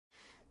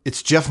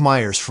It's Jeff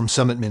Myers from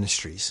Summit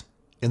Ministries.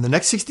 In the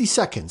next 60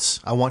 seconds,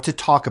 I want to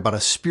talk about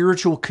a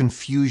spiritual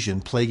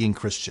confusion plaguing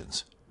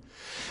Christians.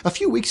 A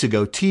few weeks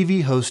ago,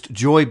 TV host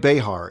Joy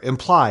Behar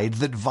implied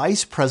that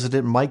Vice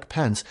President Mike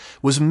Pence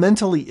was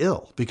mentally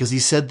ill because he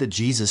said that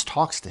Jesus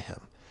talks to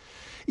him.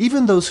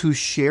 Even those who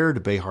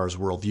shared Behar's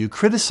worldview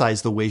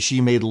criticized the way she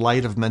made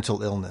light of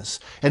mental illness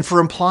and for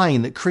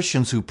implying that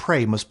Christians who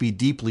pray must be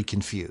deeply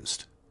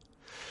confused.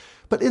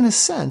 But in a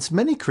sense,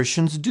 many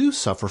Christians do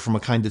suffer from a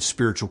kind of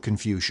spiritual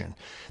confusion.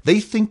 They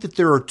think that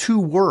there are two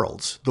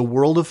worlds, the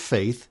world of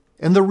faith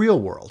and the real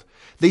world.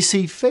 They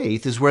see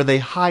faith as where they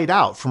hide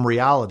out from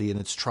reality and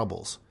its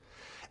troubles.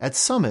 At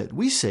Summit,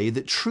 we say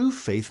that true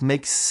faith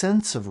makes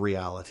sense of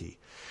reality.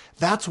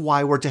 That's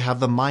why we're to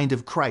have the mind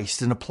of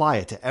Christ and apply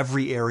it to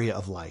every area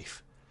of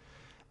life.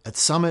 At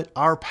Summit,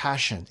 our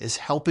passion is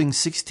helping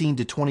 16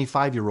 to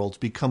 25-year-olds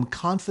become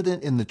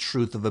confident in the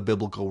truth of a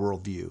biblical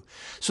worldview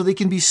so they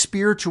can be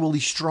spiritually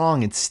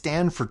strong and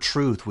stand for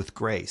truth with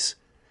grace.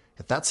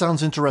 If that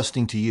sounds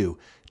interesting to you,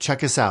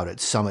 check us out at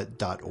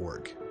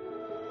summit.org.